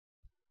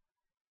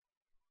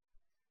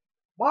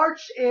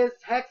March is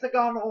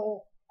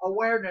Hexagonal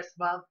Awareness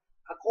Month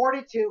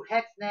according to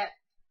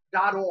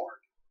hexnet.org.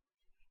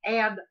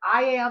 And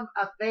I am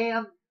a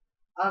fan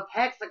of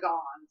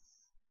hexagons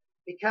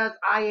because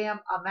I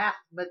am a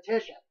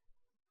mathematician.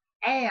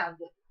 And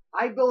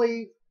I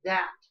believe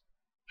that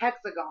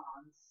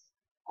hexagons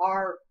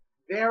are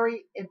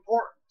very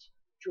important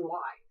to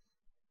life.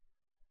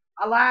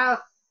 Alas,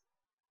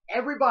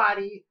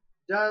 everybody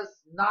does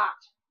not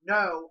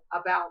know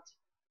about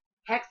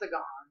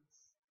hexagons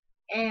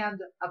and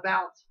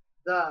about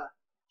the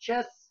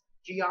chess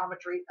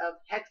geometry of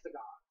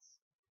hexagons.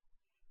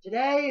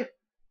 Today,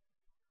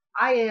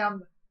 I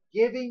am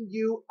giving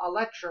you a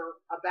lecture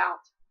about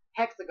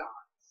hexagons.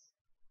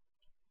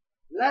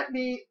 Let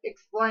me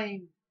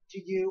explain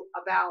to you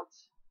about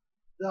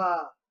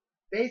the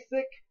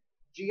basic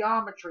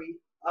geometry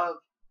of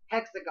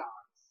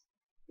hexagons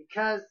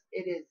because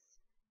it is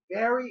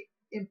very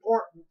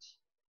important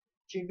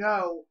to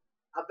know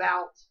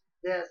about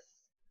this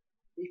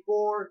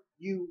before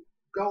you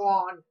go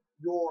on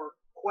your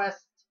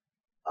quest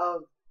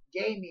of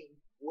gaming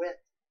with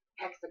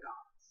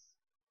hexagons.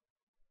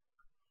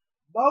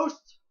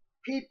 Most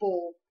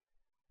people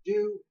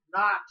do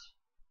not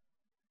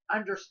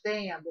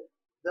understand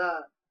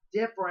the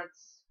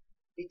difference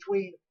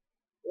between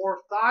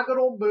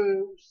orthogonal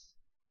moves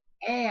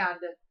and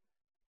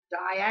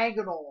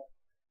diagonal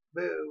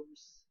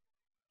moves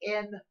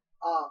in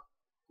a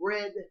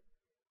grid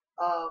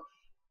of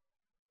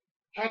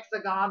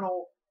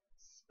hexagonal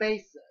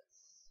spaces.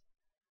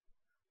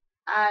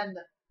 An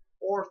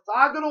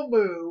orthogonal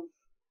move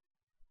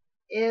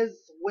is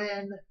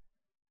when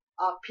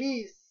a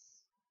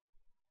piece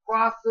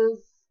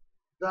crosses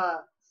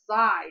the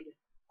side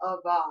of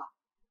a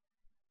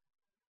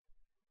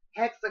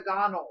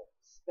hexagonal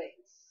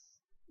space,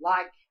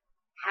 like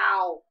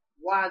how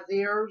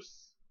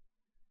wazirs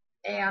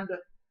and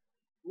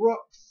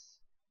rooks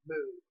move.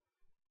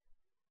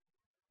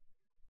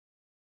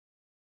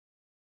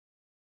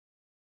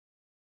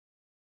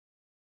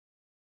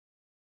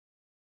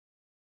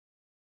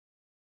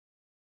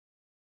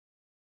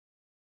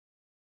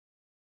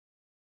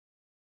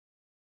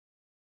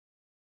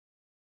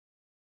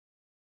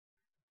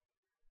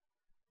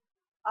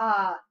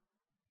 A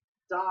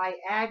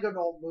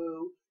diagonal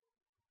move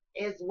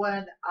is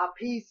when a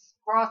piece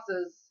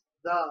crosses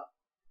the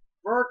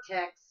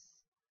vertex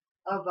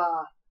of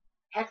a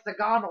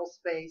hexagonal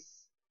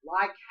space,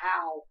 like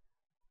how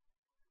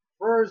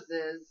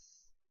furzes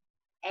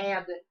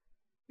and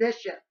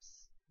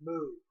bishops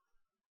move.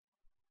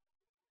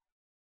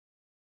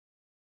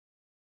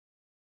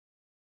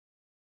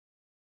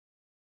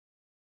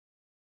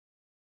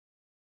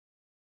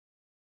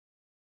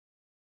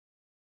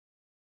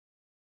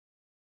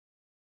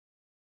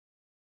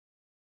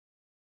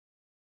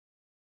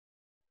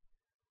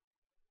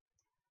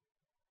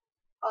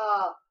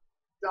 A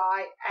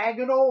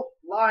diagonal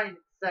line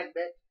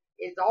segment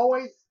is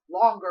always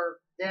longer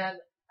than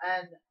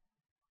an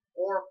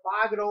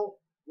orthogonal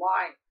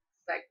line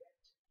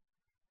segment.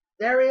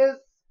 There is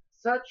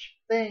such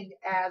thing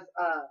as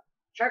a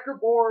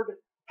checkerboard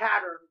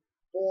pattern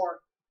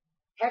for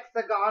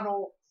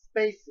hexagonal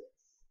spaces.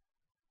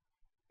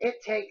 It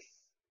takes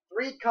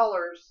 3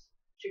 colors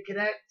to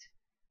connect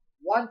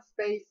one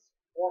space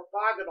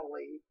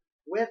orthogonally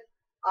with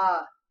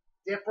a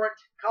different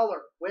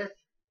color with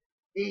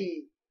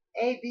the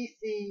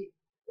ABC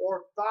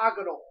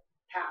orthogonal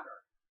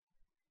pattern.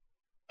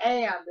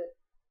 And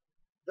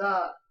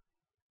the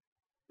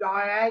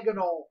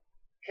diagonal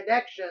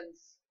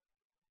connections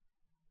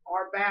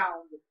are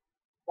bound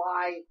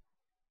by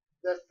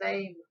the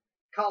same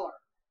color.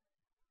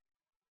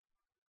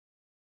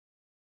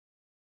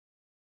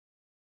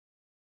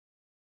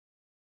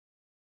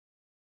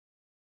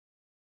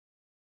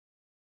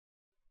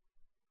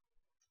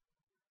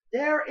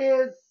 There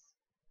is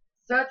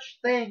such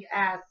thing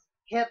as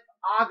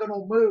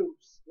hexagonal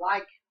moves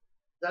like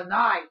the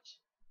knight,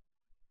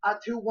 a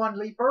 2-1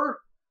 leaper,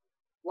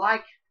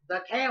 like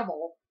the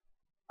camel,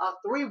 a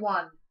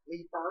 3-1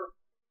 leaper,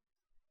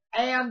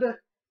 and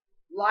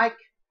like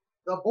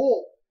the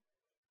bull,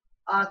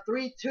 a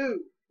 3-2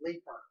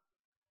 leaper,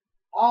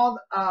 on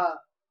a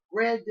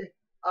grid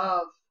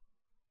of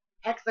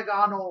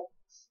hexagonal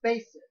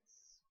spaces.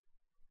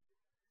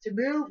 To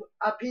move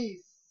a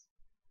piece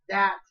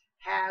that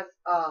has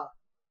a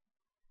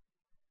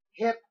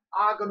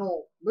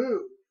hexagonal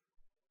move,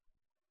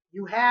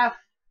 you have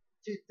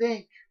to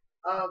think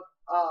of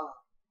a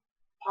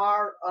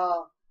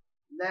parallelogram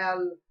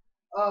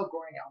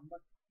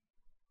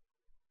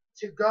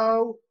to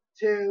go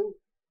to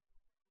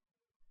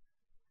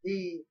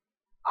the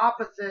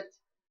opposite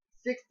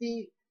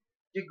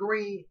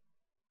 60-degree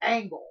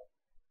angle.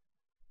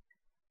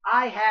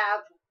 I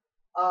have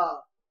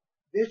a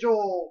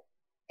visual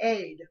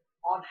aid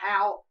on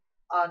how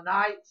a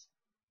knight,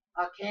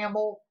 a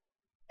camel,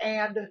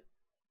 and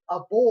a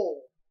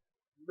bull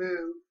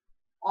move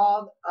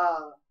on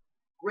a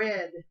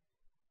grid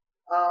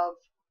of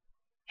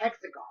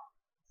hexagons.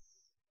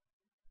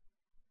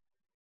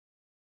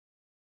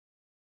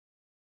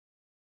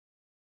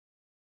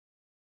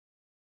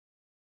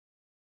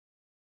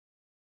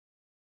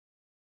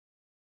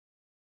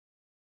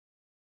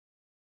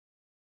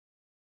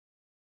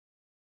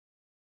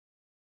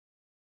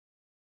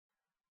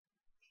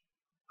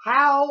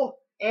 How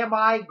am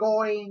I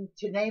going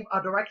to name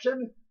a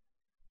direction?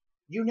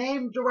 You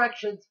name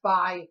directions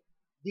by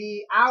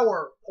the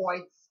hour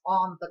points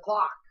on the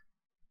clock.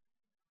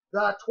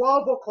 The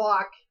 12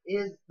 o'clock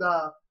is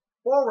the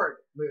forward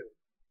move.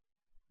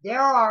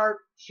 There are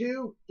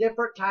two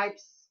different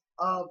types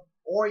of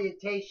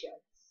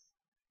orientations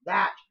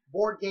that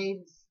board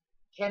games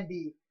can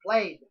be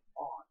played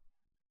on.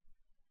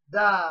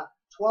 The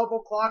 12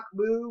 o'clock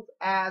move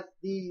as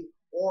the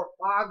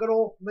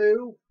orthogonal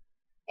move,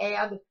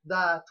 and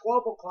the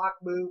 12 o'clock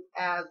move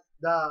as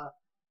the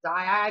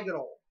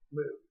diagonal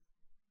move.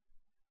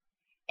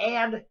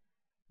 And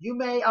you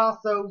may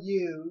also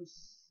use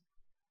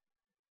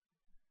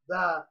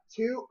the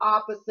two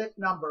opposite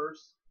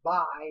numbers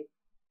by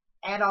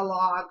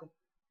analog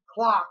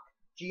clock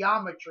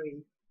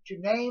geometry to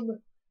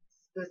name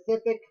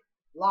specific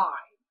lines.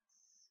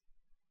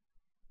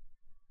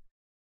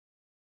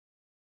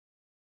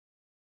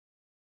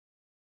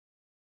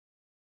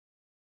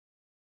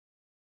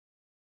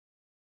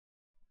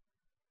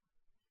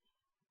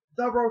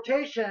 The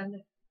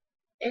rotation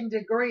in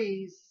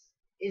degrees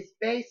is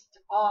based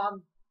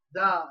on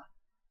the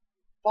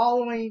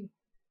following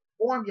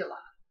formula.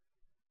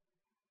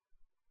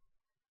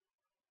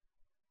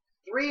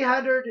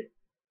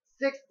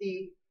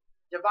 360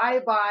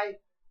 divided by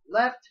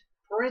left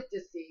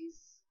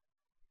parentheses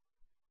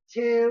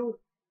 2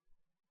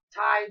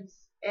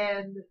 times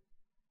n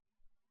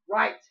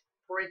right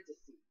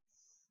parentheses.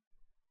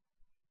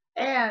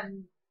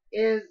 N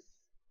is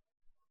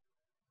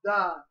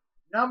the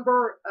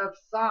number of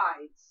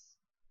sides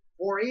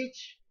for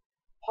each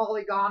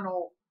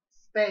polygonal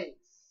space.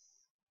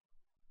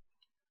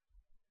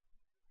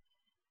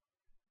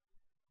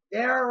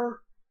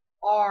 There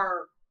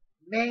are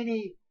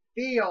many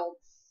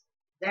fields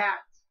that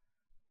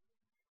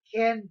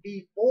can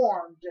be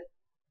formed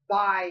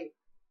by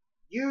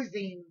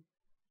using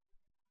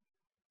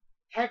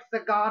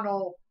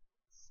hexagonal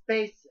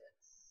spaces.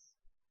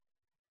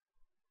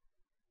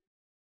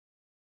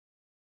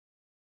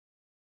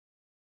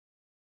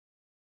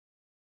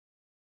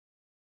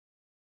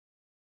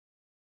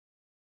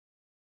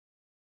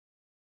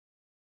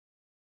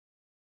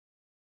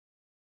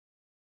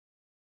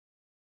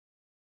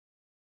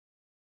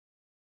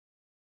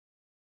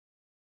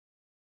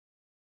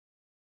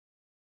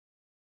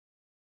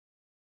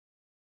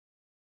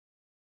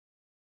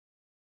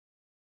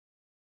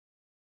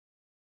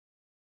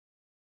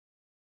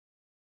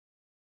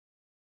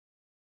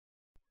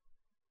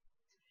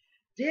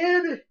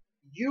 Did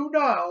you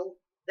know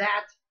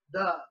that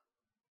the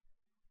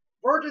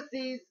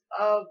vertices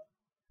of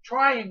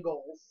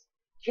triangles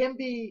can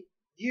be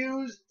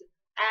used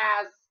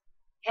as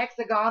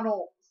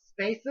hexagonal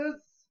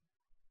spaces?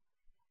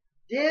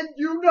 Did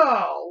you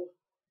know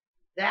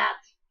that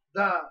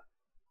the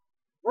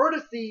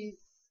vertices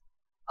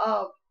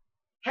of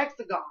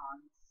hexagons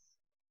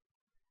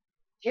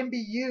can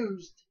be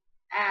used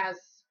as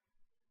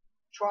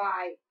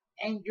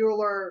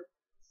triangular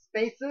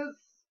spaces?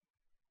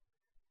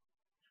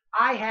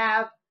 I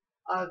have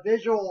a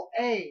visual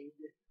aid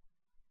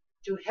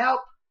to help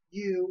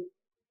you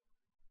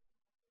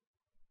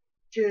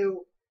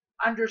to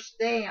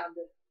understand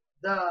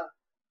the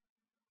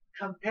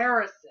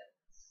comparisons.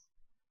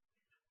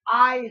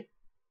 I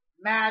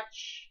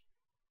match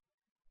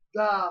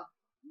the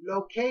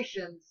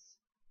locations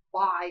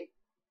by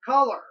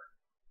color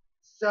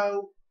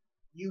so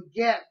you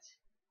get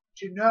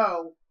to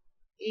know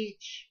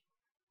each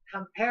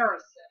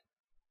comparison.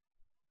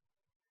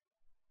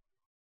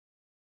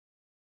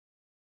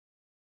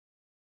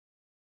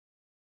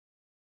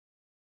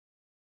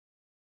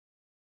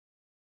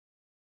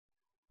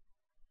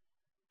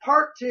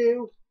 Part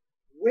 2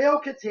 will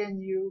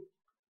continue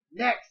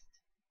next